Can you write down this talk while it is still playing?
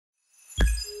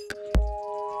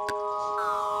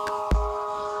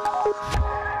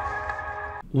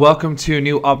Welcome to a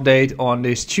new update on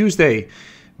this Tuesday.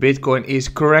 Bitcoin is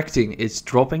correcting, it's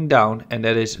dropping down, and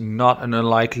that is not an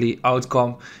unlikely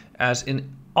outcome, as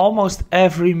in almost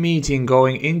every meeting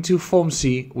going into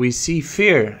FOMC we see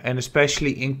fear, and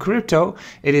especially in crypto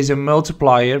it is a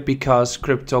multiplier because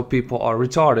crypto people are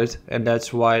retarded, and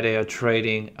that's why they are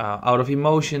trading out of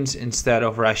emotions instead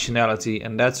of rationality.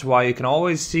 And that's why you can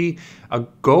always see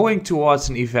going towards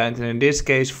an event, and in this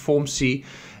case FOMC,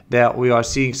 that we are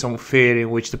seeing some fear in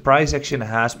which the price action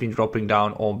has been dropping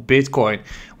down on Bitcoin.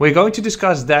 We're going to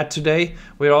discuss that today.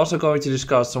 We're also going to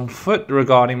discuss some FUD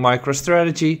regarding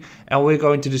MicroStrategy, and we're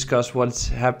going to discuss what's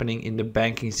happening in the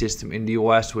banking system in the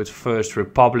US with First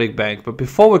Republic Bank. But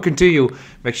before we continue,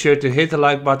 make sure to hit the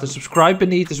like button, subscribe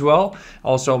beneath as well.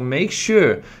 Also make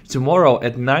sure tomorrow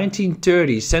at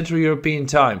 19:30 Central European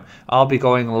time, I'll be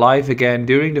going live again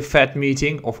during the Fed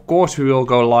meeting. Of course we will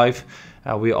go live.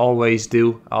 We always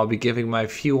do. I'll be giving my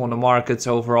view on the markets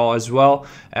overall as well.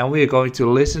 And we are going to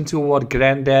listen to what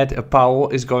Granddad Powell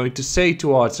is going to say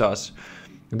towards us.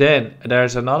 Then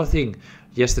there's another thing.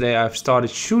 Yesterday I've started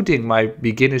shooting my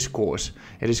beginner's course.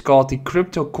 It is called the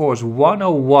Crypto Course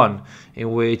 101,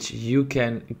 in which you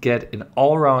can get an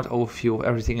all-round overview of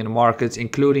everything in the markets,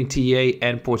 including TA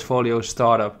and portfolio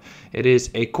startup. It is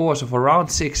a course of around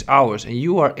 6 hours, and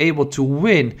you are able to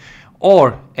win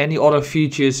or any other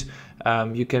features.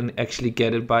 You can actually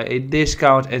get it by a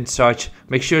discount and such.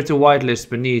 Make sure to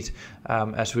whitelist beneath,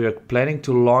 as we are planning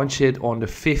to launch it on the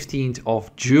 15th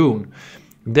of June.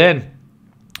 Then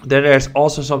there's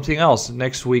also something else.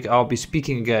 Next week I'll be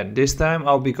speaking again. This time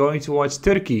I'll be going towards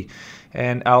Turkey,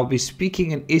 and I'll be speaking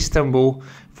in Istanbul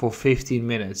for 15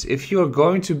 minutes. If you're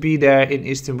going to be there in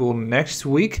Istanbul next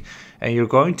week and you're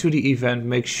going to the event,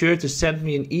 make sure to send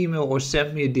me an email or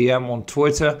send me a DM on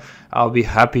Twitter. I'll be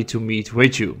happy to meet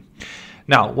with you.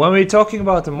 Now, when we're talking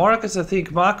about the markets, I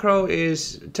think macro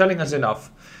is telling us enough.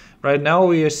 Right now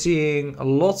we are seeing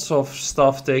lots of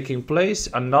stuff taking place.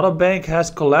 Another bank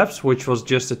has collapsed, which was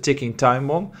just a ticking time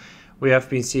bomb. We have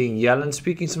been seeing Yellen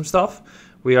speaking some stuff.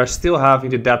 We are still having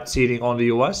the debt ceiling on the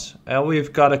US, and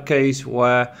we've got a case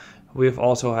where we've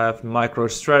also have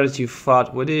MicroStrategy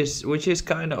FUD, which is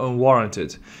kind of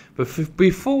unwarranted. But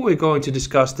before we're going to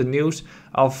discuss the news,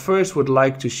 I first would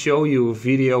like to show you a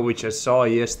video which I saw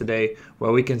yesterday,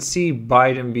 where we can see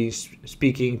Biden be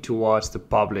speaking towards the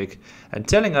public and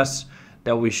telling us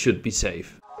that we should be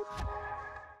safe.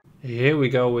 Here we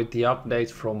go with the update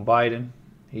from Biden.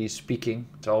 He's speaking,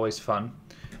 it's always fun,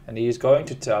 and he is going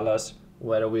to tell us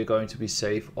whether we're going to be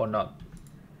safe or not.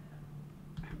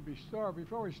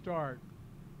 Before we start,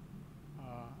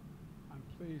 I'm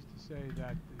pleased to say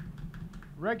that the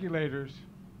regulators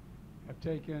have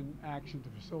taken action to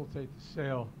facilitate the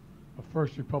sale of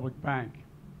First Republic Bank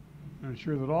and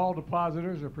ensure that all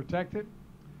depositors are protected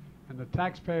and the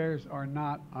taxpayers are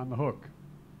not on the hook.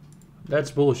 That's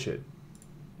bullshit.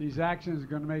 These actions are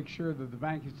going to make sure that the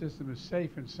banking system is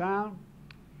safe and sound,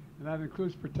 and that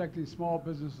includes protecting small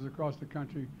businesses across the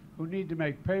country who need to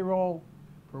make payroll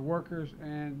for workers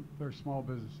and their small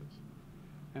businesses.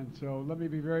 And so let me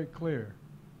be very clear.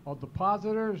 While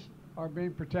depositors are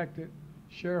being protected,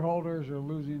 shareholders are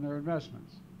losing their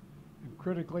investments. And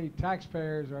critically,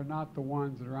 taxpayers are not the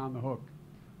ones that are on the hook,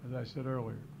 as I said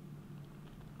earlier.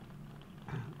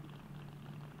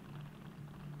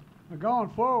 Now, going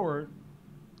forward,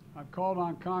 I've called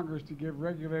on Congress to give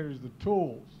regulators the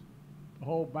tools to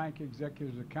hold bank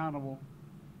executives accountable,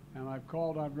 and I've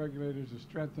called on regulators to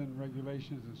strengthen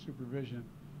regulations and supervision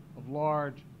of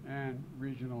large and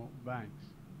regional banks.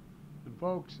 And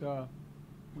folks,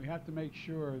 we have to make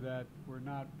sure that we're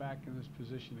not back in this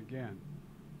position again.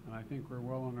 And I think we're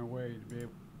well on our way to be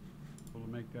able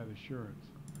to make that assurance.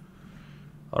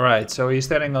 All right, so he's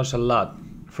telling us a lot.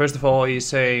 First of all, he's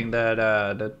saying that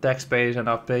the taxpayers are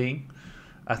not paying.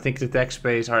 I think the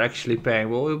taxpayers are actually paying.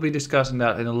 Well, we'll be discussing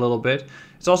that in a little bit.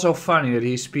 It's also funny that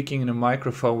he's speaking in a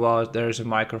microphone while there's a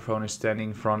microphone standing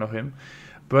in front of him.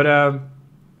 But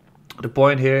the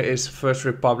point here is First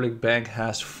Republic Bank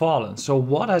has fallen. So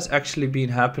what has actually been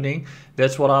happening?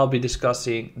 That's what I'll be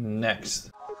discussing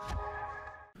next.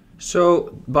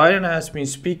 So Biden has been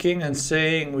speaking and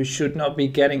saying we should not be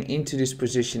getting into this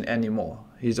position anymore.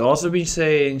 He's also been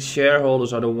saying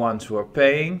shareholders are the ones who are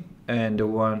paying, and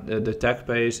the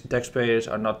taxpayers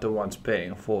are not the ones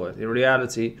paying for it. In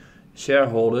reality,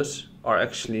 shareholders are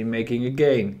actually making a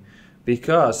gain,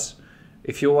 because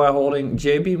if you were holding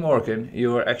JP Morgan,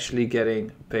 you are actually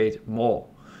getting paid more.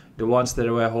 The ones that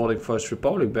were holding First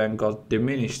Republic Bank got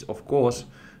diminished, of course,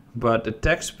 but the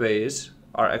taxpayers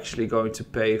are actually going to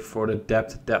pay for the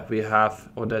debt that we have,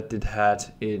 or that it had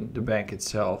in the bank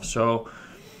itself. So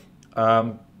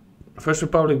First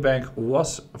Republic Bank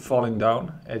was falling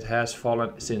down. It has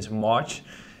fallen since March.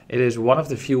 It is one of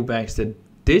the few banks that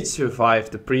did survive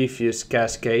the previous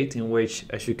cascade, in which,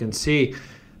 as you can see,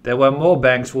 there were more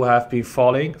banks who have been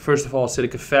falling. First of all,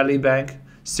 Silicon Valley Bank,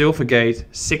 Silvergate,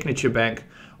 Signature Bank,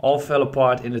 all fell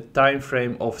apart in a time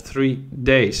frame of 3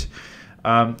 days.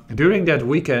 During that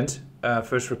weekend,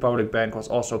 First Republic Bank was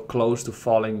also close to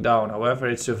falling down. However,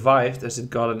 it survived as it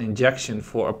got an injection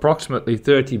for approximately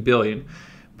 30 billion.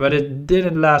 But it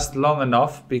didn't last long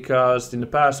enough, because in the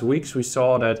past weeks we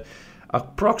saw that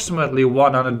approximately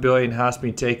 100 billion has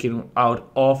been taken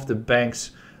out of the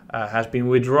banks, has been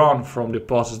withdrawn from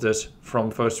depositors from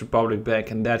First Republic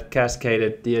Bank, and that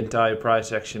cascaded the entire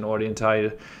price action or the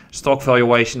entire stock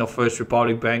valuation of First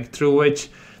Republic Bank, through which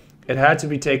it had to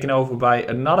be taken over by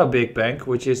another big bank,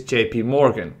 which is JP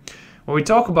Morgan. When we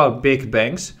talk about big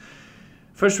banks,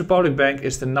 First Republic Bank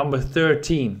is the number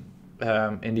 13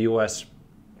 in the US.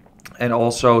 And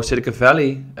also Silicon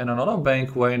Valley and another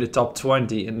bank were in the top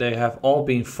 20, and they have all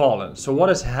been fallen. So what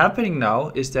is happening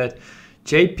now is that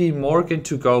JP Morgan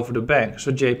took over the bank.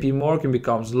 So JP Morgan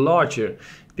becomes larger,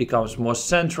 becomes more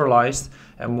centralized,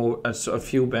 and so a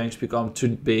few banks become too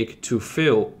big to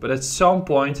fail. But at some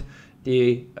point,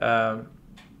 the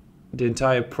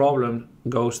entire problem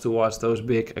goes towards those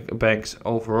big banks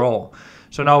overall.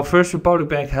 So now First Republic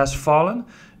Bank has fallen.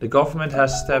 The government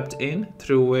has stepped in,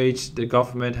 through which the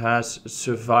government has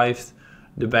survived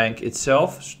the bank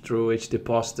itself, through which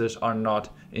depositors are not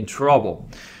in trouble.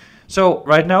 So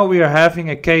right now we are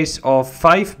having a case of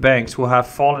 5 banks who have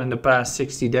fallen in the past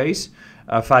 60 days,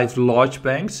 5 large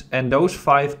banks, and those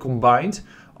 5 combined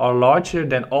are larger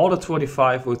than all the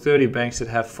 25 or 30 banks that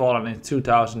have fallen in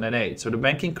 2008. So the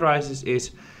banking crisis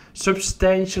is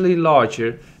substantially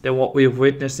larger than what we have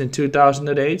witnessed in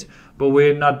 2008, but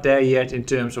we're not there yet in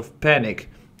terms of panic.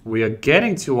 We are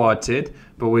getting towards it,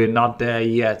 but we're not there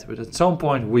yet, but at some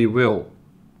point we will.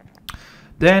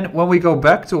 Then when we go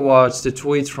back towards the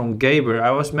tweets from Gaber,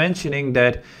 I was mentioning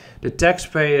that the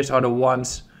taxpayers are the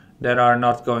ones that are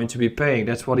not going to be paying.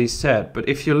 That's what he said. But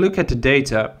if you look at the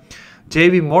data,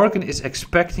 JP Morgan is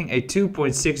expecting a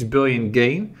 2.6 billion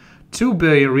gain, 2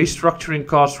 billion restructuring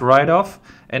cost write-off,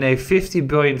 and a 50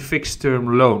 billion fixed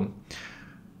term loan.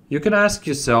 You can ask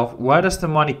yourself, where does the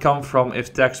money come from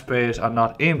if taxpayers are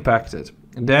not impacted?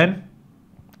 And then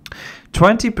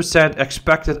 20%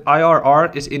 expected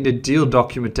IRR is in the deal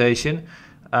documentation.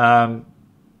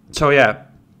 So yeah,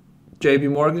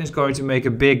 JP Morgan is going to make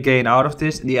a big gain out of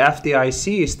this. The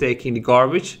FDIC is taking the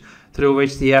garbage, through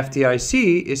which the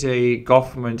FDIC is a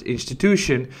government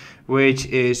institution which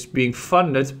is being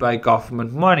funded by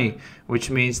government money, which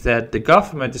means that the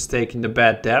government is taking the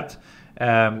bad debt,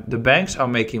 the banks are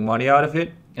making money out of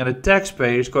it, and the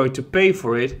taxpayer is going to pay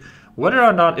for it, whether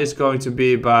or not it's going to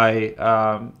be by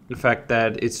the fact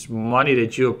that it's money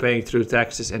that you're paying through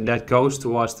taxes and that goes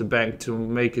towards the bank to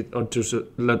make it, or to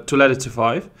let it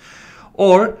survive,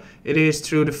 or it is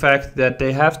through the fact that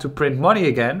they have to print money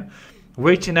again,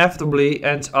 which inevitably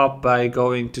ends up by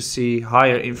going to see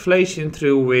higher inflation,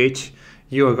 through which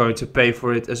you are going to pay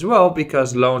for it as well,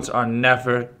 because loans are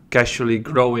never casually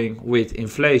growing with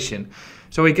inflation.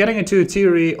 So we're getting into a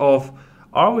theory of,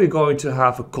 are we going to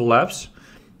have a collapse,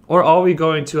 or are we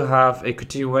going to have a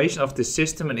continuation of the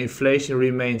system and inflation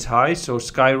remains high, so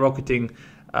skyrocketing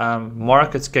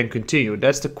markets can continue?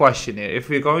 That's the question here. If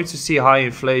we're going to see high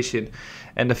inflation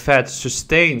and the Fed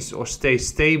sustains or stays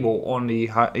stable on the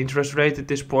high interest rate at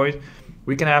this point,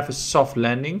 we can have a soft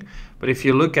landing. But if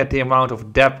you look at the amount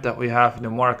of debt that we have in the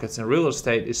markets, and real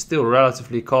estate is still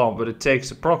relatively calm, but it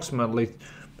takes approximately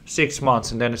 6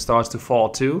 months and then it starts to fall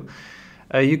too.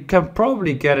 You can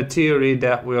probably get a theory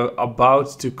that we're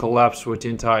about to collapse with the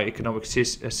entire economic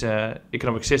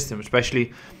system,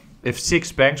 especially if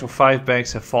 6 banks or 5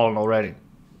 banks have fallen already.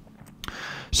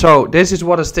 So this is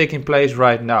what is taking place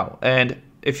right now. And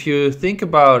if you think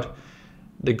about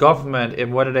the government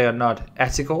and whether they are not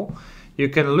ethical, you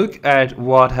can look at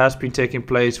what has been taking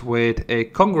place with a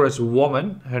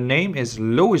congresswoman. Her name is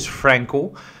Lois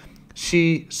Frankel.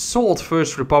 She sold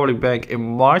First Republic Bank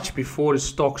in March before the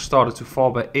stock started to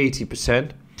fall by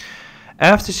 80%.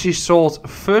 After she sold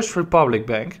First Republic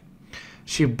Bank,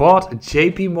 she bought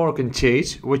JP Morgan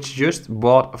Chase, which just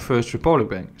bought First Republic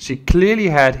Bank. She clearly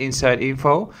had inside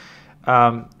info,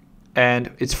 and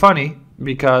it's funny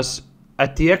because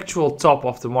at the actual top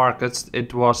of the markets,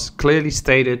 it was clearly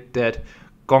stated that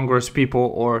Congress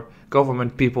people or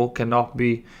government people cannot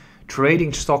be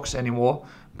trading stocks anymore,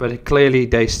 but clearly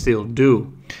they still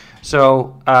do.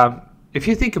 So if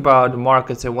you think about the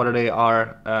markets and whether they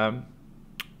are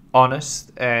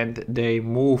honest and they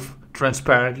move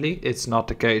transparently. It's not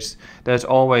the case. There's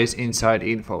always inside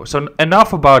info. So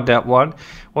enough about that one.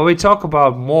 When we talk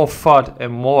about more FUD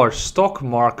and more stock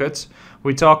markets,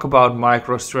 we talk about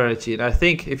MicroStrategy. And I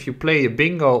think if you play a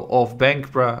bingo of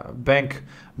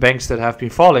banks that have been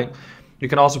falling, you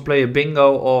can also play a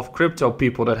bingo of crypto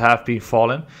people that have been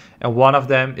falling. And one of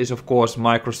them is, of course,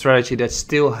 MicroStrategy that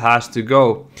still has to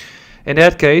go. In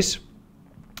that case,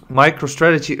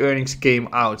 MicroStrategy earnings came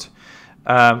out.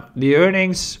 The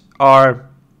earnings are,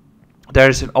 there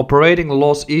is an operating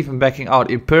loss even backing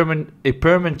out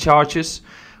impairment charges.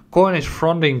 Coin is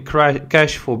fronting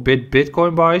cash for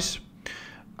Bitcoin buys.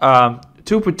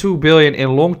 2.2 billion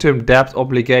in long-term debt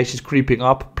obligations creeping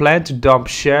up. Plan to dump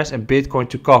shares and Bitcoin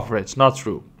to cover it. It's not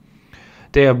true.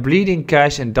 They are bleeding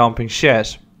cash and dumping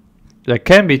shares. That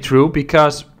can be true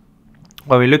because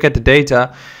when we look at the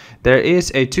data, there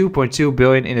is a 2.2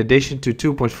 billion in addition to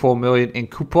 2.4 million in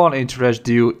coupon interest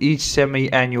due each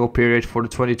semi-annual period for the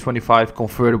 2025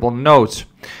 convertible notes.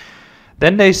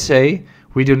 Then they say,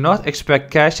 we do not expect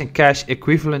cash and cash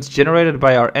equivalents generated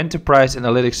by our enterprise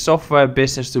analytics software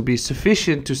business to be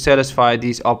sufficient to satisfy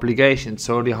these obligations.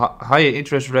 So the higher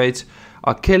interest rates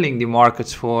are killing the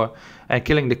markets for and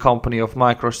killing the company of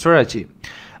MicroStrategy.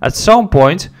 At some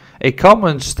point, a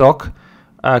common stock,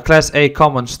 Class A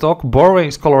common stock,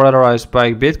 borrowings collateralized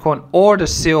by Bitcoin or the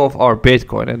sale of our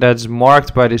Bitcoin, and that's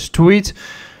marked by this tweet.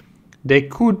 They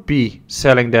could be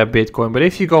selling their Bitcoin, but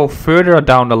if you go further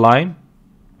down the line,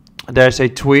 there's a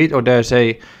tweet or there's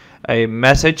a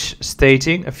message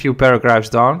stating a few paragraphs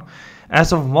down.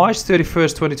 As of March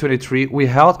 31st, 2023, we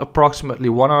held approximately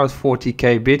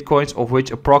 140k Bitcoins, of which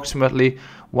approximately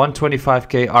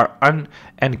 125k are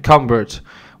unencumbered.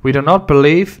 We do not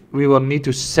believe we will need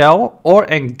to sell or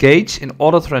engage in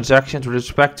other transactions with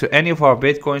respect to any of our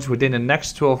Bitcoins within the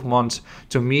next 12 months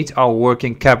to meet our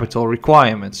working capital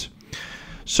requirements.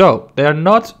 So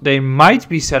they might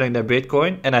be selling their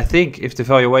Bitcoin, and I think if the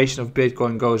valuation of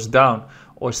Bitcoin goes down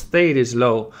or stay this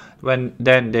low,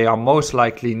 then they are most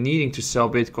likely needing to sell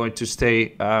Bitcoin to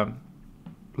stay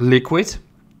liquid.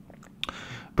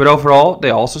 But overall, they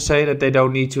also say that they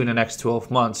don't need to in the next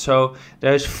 12 months. So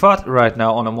there's FUD right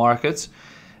now on the markets.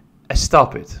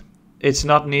 Stop it. It's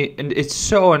not it's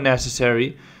so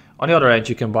unnecessary. On the other hand,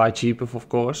 you can buy cheaper, of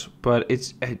course, but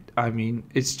it's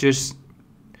just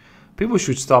people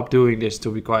should stop doing this,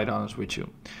 to be quite honest with you.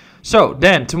 So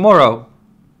then tomorrow,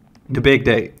 the big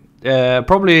day.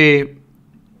 Probably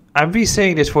I've been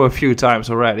saying this for a few times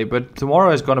already, but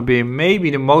tomorrow is going to be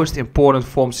maybe the most important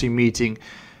FOMC meeting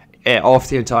of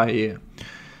the entire year.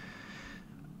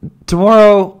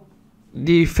 Tomorrow,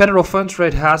 the federal funds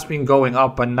rate has been going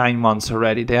up by 9 months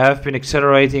already. They have been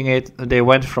accelerating it. They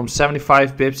went from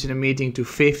 75 bips in the meeting to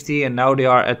 50, and now they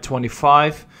are at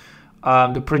 25.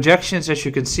 The projections, as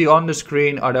you can see on the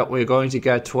screen, are that we're going to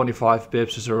get 25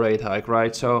 bips as a rate hike,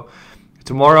 right? So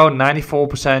tomorrow,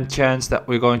 94% chance that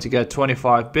we're going to get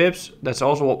 25 bips. That's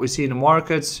also what we see in the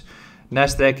markets.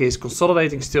 Nasdaq is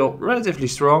consolidating still relatively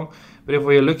strong. But if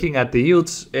we're looking at the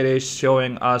yields, it is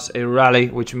showing us a rally,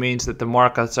 which means that the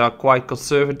markets are quite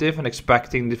conservative and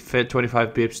expecting the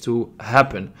 25 bips to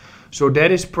happen. So that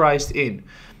is priced in.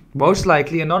 Most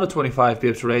likely another 25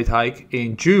 bips rate hike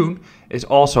in June is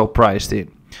also priced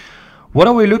in. What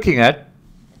are we looking at?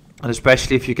 And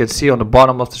especially if you can see on the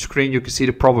bottom of the screen, you can see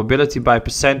the probability by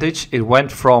percentage. It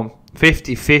went from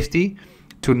 50-50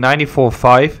 to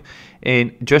 94.5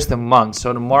 in just a month.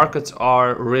 So the markets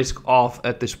are risk off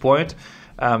at this point.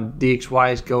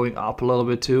 DXY is going up a little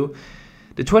bit too.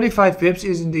 The 25 pips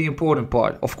isn't the important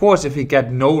part. Of course, if we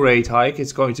get no rate hike,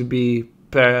 it's going to be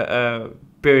per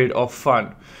period of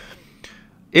fun.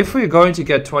 If we're going to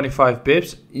get 25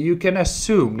 pips, you can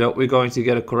assume that we're going to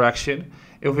get a correction.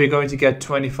 If we're going to get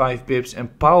 25 pips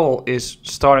and Powell is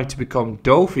starting to become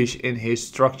dovish in his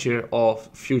structure of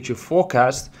future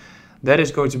forecast, that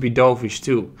is going to be dovish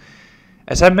too.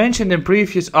 As I mentioned in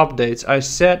previous updates, I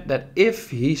said that if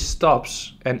he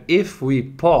stops and if we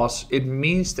pause, it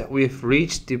means that we've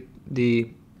reached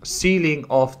the ceiling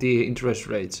of the interest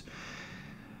rates.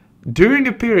 During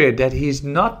the period that he's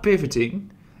not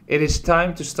pivoting, it is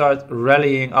time to start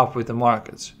rallying up with the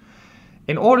markets.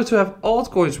 In order to have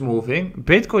altcoins moving,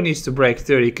 Bitcoin needs to break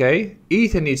 30k,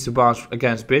 Ether needs to bounce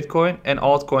against Bitcoin, and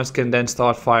altcoins can then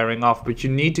start firing off. But you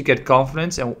need to get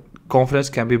confidence, and confidence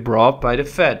can be brought by the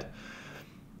Fed.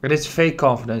 But it's fake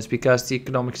confidence because the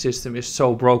economic system is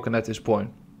so broken at this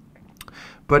point.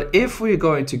 But if we're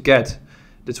going to get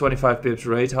the 25 pips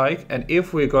rate hike, and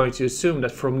if we're going to assume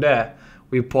that from there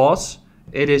we pause,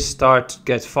 it is start to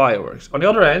get fireworks. On the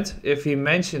other hand, if he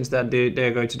mentions that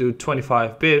they're going to do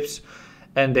 25 pips,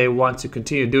 and they want to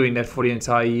continue doing that for the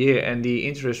entire year, and the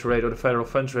interest rate or the federal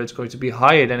funds rate is going to be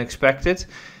higher than expected,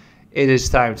 it is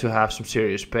time to have some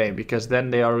serious pain, because then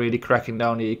they are really cracking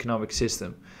down the economic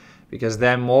system. Because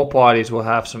then more parties will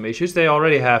have some issues. They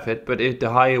already have it, but the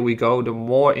higher we go, the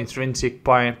more intrinsic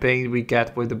pain we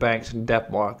get with the banks and debt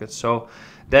markets. So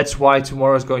that's why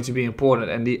tomorrow is going to be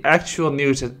important. And the actual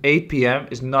news at 8 p.m.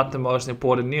 is not the most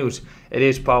important news. It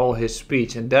is Powell, his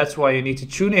speech. And that's why you need to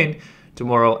tune in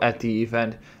tomorrow at the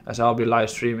event, as I'll be live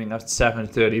streaming at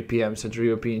 7:30 p.m. Central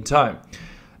European time.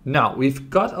 Now, we've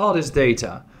got all this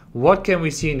data. What can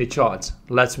we see in the charts?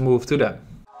 Let's move to them.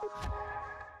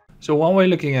 So when we're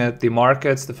looking at the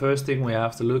markets, the first thing we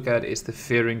have to look at is the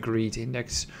fear and greed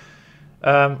index.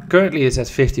 Currently it's at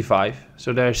 55,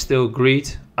 so there's still greed.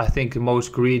 I think the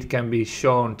most greed can be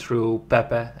shown through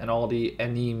Pepe and all the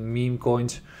any meme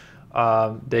coins.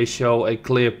 They show a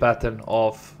clear pattern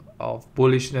of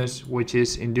bullishness, which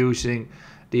is inducing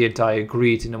the entire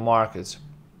greed in the markets.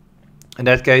 In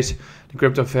that case, the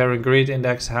crypto fear and greed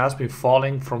index has been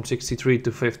falling from 63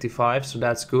 to 55, so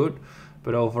that's good.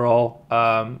 But overall,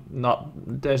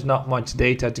 there's not much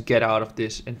data to get out of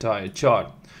this entire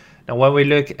chart. Now, when we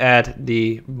look at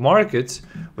the markets,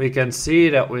 we can see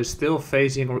that we're still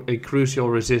facing a crucial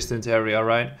resistance area,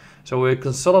 right? So we're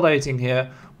consolidating here.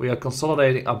 We are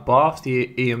consolidating above the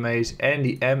EMAs and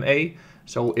the MA.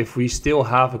 So if we still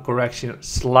have a correction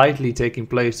slightly taking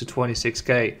place to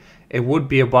 26K, it would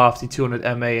be above the 200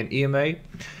 MA and EMA.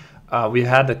 We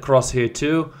had the cross here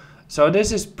too. So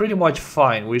this is pretty much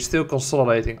fine. We're still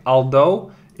consolidating.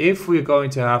 Although, if we're going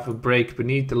to have a break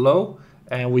beneath the low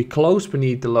and we close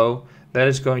beneath the low, that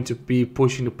is going to be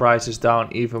pushing the prices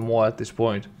down even more at this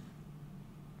point.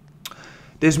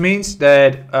 This means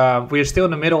that we are still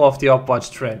in the middle of the upwards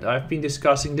trend. I've been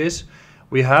discussing this.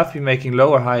 We have been making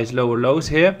lower highs, lower lows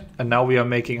here, and now we are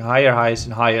making higher highs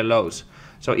and higher lows.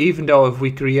 So even though if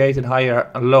we create a higher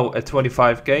low at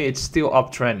 25K, it's still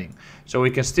uptrending. So we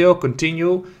can still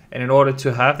continue, and in order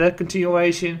to have that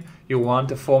continuation, you want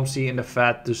the FOMC and the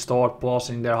Fed to start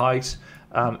pausing their hikes.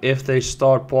 If they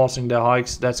start pausing their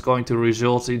hikes, that's going to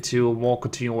result into more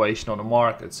continuation on the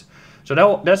markets.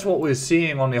 So that's what we're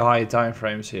seeing on the higher time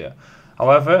frames here.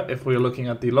 However, if we're looking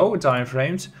at the lower time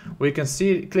frames, we can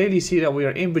clearly see that we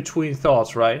are in between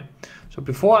thoughts, right? So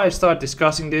before I start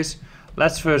discussing this,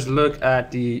 let's first look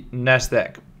at the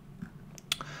Nasdaq.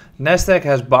 Nasdaq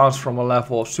has bounced from a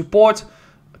level of support,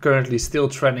 currently still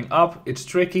trending up. It's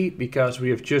tricky because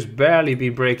we have just barely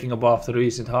been breaking above the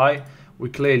recent high. We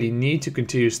clearly need to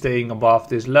continue staying above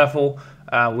this level,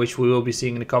 which we will be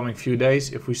seeing in the coming few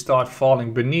days. If we start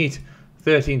falling beneath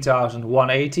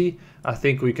 13,180, I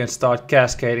think we can start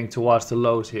cascading towards the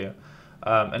lows here.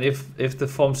 And if the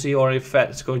FOMC or if Fed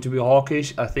is going to be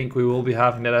hawkish, I think we will be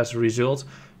having that as a result.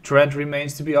 Trend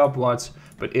remains to be upwards,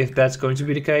 but if that's going to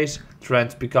be the case,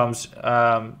 trend becomes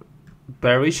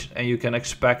bearish and you can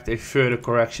expect a further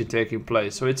correction taking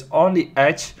place. So it's on the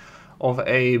edge of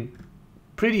a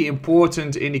pretty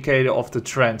important indicator of the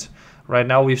trend. Right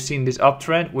now we've seen this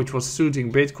uptrend, which was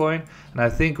suiting Bitcoin, and I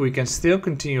think we can still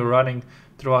continue running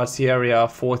throughout the area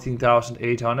of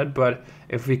 14,800, but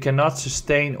if we cannot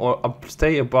sustain or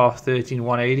stay above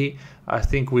 13,180, I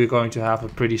think we're going to have a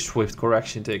pretty swift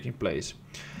correction taking place.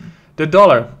 The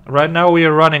dollar, right now we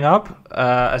are running up.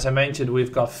 As I mentioned,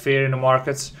 we've got fear in the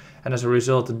markets, and as a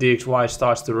result the DXY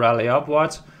starts to rally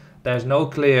upwards. There's no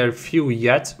clear view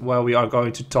yet where we are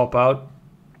going to top out.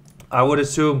 I would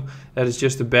assume that it's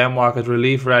just a bear market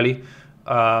relief rally,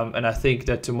 and I think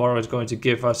that tomorrow is going to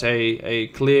give us a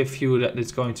clear view that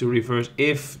it's going to reverse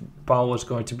if Powell is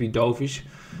going to be dovish.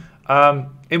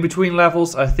 In between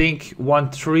levels, I think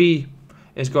 1.3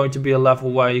 is going to be a level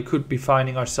where you could be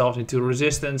finding ourselves into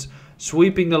resistance,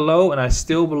 sweeping the low, and I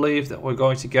still believe that we're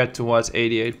going to get towards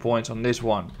 88 points on this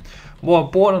one. More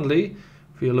importantly,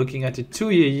 if you're looking at the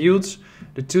 2-year yields,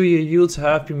 the 2-year yields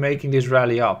have been making this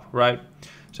rally up, right?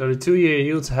 So the 2-year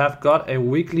yields have got a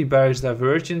weekly bearish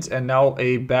divergence and now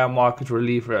a bear market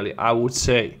relief rally, I would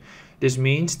say. This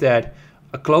means that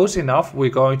close enough, we're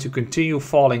going to continue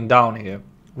falling down here,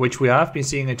 which we have been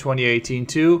seeing in 2018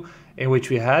 too, in which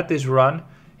we had this run.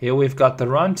 Here we've got the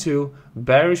run to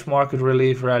bearish market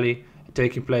relief rally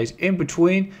taking place in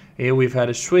between. Here we've had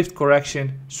a swift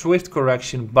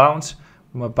correction bounce,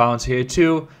 a bounce here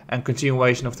too, and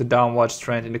continuation of the downwards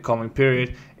trend in the coming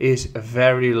period is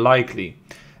very likely.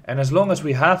 And as long as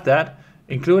we have that,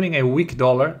 including a weak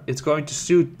dollar, it's going to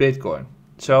suit Bitcoin.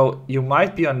 So you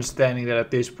might be understanding that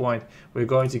at this point we're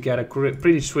going to get a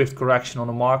pretty swift correction on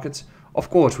the markets. Of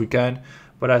course we can,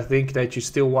 but I think that you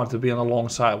still want to be on the long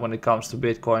side when it comes to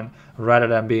Bitcoin rather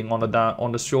than being on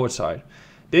the short side.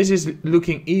 This is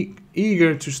looking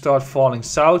eager to start falling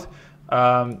south.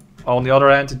 On the other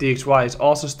hand, the DXY is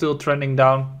also still trending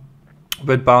down,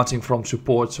 but bouncing from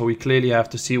support. So we clearly have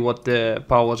to see what the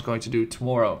Powell is going to do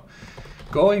tomorrow.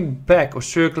 Going back or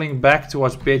circling back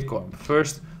towards Bitcoin.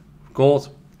 First, gold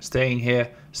staying here.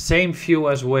 Same view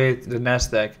as with the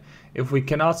Nasdaq. If we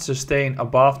cannot sustain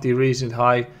above the recent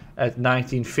high at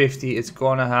 1950, it's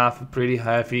gonna have a pretty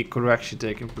heavy correction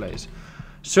taking place.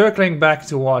 Circling back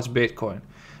towards Bitcoin.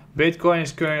 Bitcoin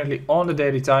is currently on the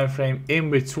daily time frame in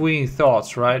between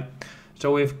thoughts, right?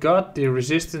 So we've got the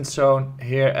resistance zone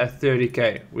here at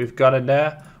 30k. We've got it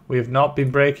there. We have not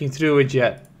been breaking through it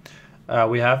yet.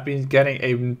 We have been getting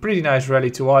a pretty nice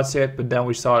rally towards it, but then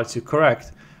we started to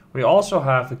correct. We also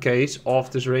have a case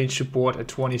of this range support at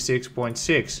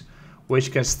 26.6,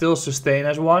 which can still sustain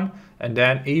as one. And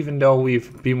then even though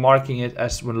we've been marking it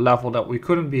as a level that we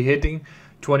couldn't be hitting,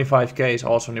 25k is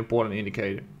also an important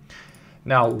indicator.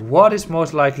 Now, what is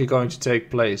most likely going to take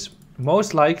place?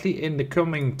 Most likely in the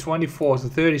coming 24 to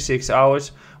 36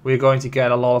 hours, we're going to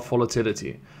get a lot of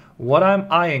volatility. What I'm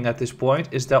eyeing at this point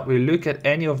is that we look at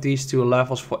any of these two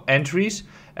levels for entries,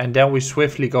 and then we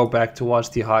swiftly go back towards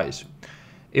the highs.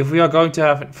 If we are going to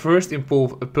have first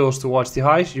impulse towards the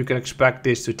highs, you can expect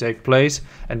this to take place,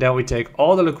 and then we take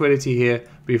all the liquidity here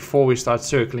before we start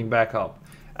circling back up.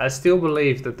 I still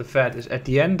believe that the Fed is at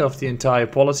the end of the entire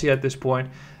policy at this point,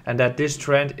 and that this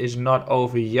trend is not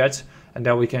over yet, and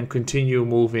that we can continue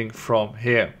moving from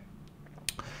here.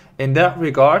 In that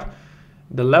regard,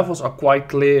 the levels are quite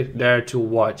clear there to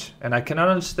watch, and I can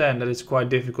understand that it's quite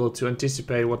difficult to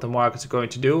anticipate what the markets are going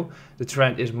to do. The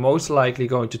trend is most likely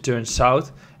going to turn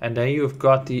south, and then you've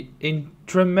got the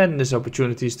tremendous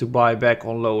opportunities to buy back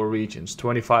on lower regions.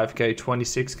 25k,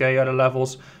 26k are the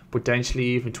levels, potentially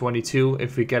even 22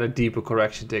 if we get a deeper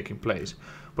correction taking place.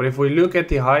 But if we look at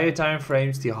the higher time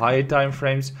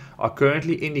frames are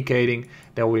currently indicating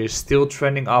that we are still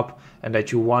trending up and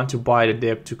that you want to buy the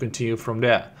dip to continue from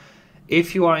there.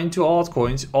 If you are into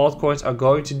altcoins, altcoins are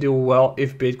going to do well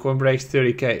if Bitcoin breaks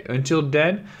 30k. Until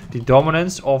then, the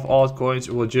dominance of altcoins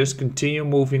will just continue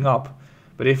moving up.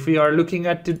 But if we are looking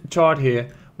at the chart here,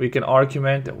 we can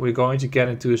argument that we're going to get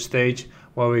into a stage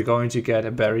where we're going to get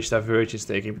a bearish divergence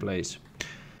taking place.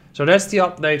 So that's the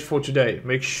update for today.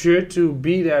 Make sure to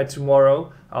be there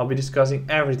tomorrow. I'll be discussing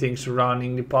everything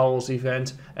surrounding the Powell's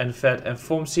event and Fed and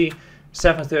FOMC,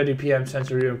 7:30 p.m.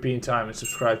 Central European Time, and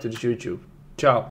subscribe to this YouTube. Ciao.